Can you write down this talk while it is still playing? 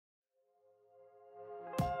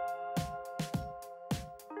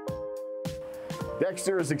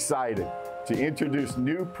Dexter is excited to introduce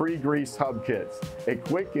new pre-greased hub kits, a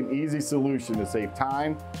quick and easy solution to save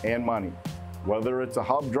time and money. Whether it's a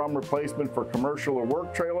hub drum replacement for commercial or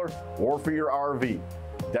work trailer or for your RV,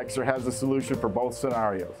 Dexter has a solution for both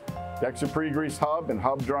scenarios. Dexter pre-greased hub and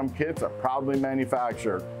hub drum kits are proudly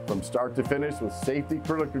manufactured from start to finish with safety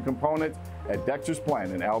critical components at Dexter's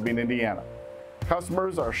plant in Albion, Indiana.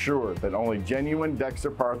 Customers are assured that only genuine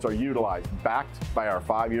Dexter parts are utilized, backed by our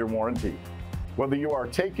 5-year warranty. Whether you are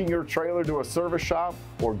taking your trailer to a service shop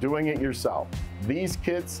or doing it yourself, these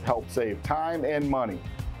kits help save time and money.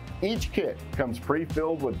 Each kit comes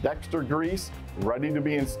pre-filled with Dexter grease, ready to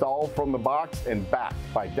be installed from the box and backed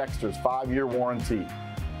by Dexter's 5-year warranty.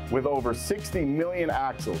 With over 60 million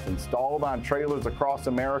axles installed on trailers across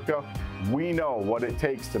America, we know what it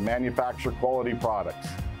takes to manufacture quality products.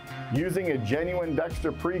 Using a genuine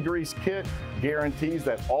Dexter pre-grease kit guarantees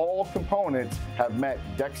that all components have met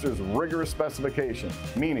Dexter's rigorous specifications,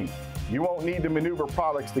 meaning you won't need to maneuver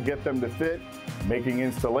products to get them to fit, making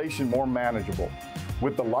installation more manageable.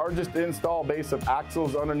 With the largest install base of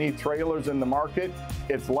axles underneath trailers in the market,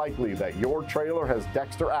 it's likely that your trailer has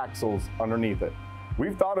Dexter axles underneath it.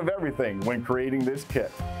 We've thought of everything when creating this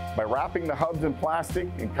kit. By wrapping the hubs in plastic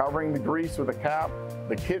and covering the grease with a cap,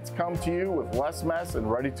 the kits come to you with less mess and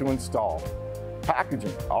ready to install.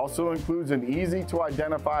 Packaging also includes an easy to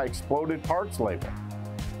identify exploded parts label.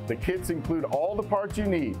 The kits include all the parts you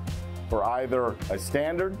need for either a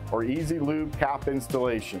standard or easy lube cap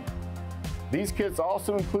installation. These kits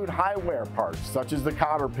also include high wear parts such as the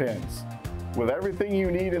cotter pins. With everything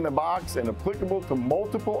you need in the box and applicable to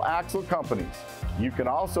multiple axle companies, you can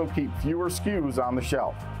also keep fewer SKUs on the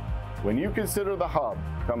shelf. When you consider the hub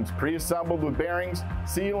comes pre-assembled with bearings,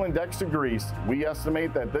 seal, and Dexter grease, we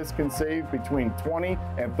estimate that this can save between 20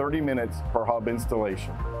 and 30 minutes per hub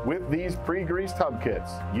installation. With these pre-greased hub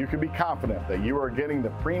kits, you can be confident that you are getting the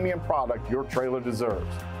premium product your trailer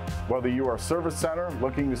deserves. Whether you are a service center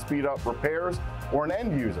looking to speed up repairs or an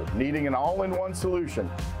end user needing an all-in-one solution,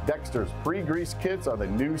 Dexter's pre-greased kits are the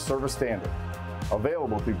new service standard.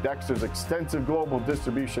 Available through Dexter's extensive global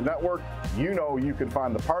distribution network, you know you can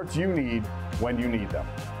find the parts you need when you need them.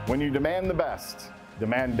 When you demand the best,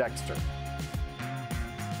 demand Dexter.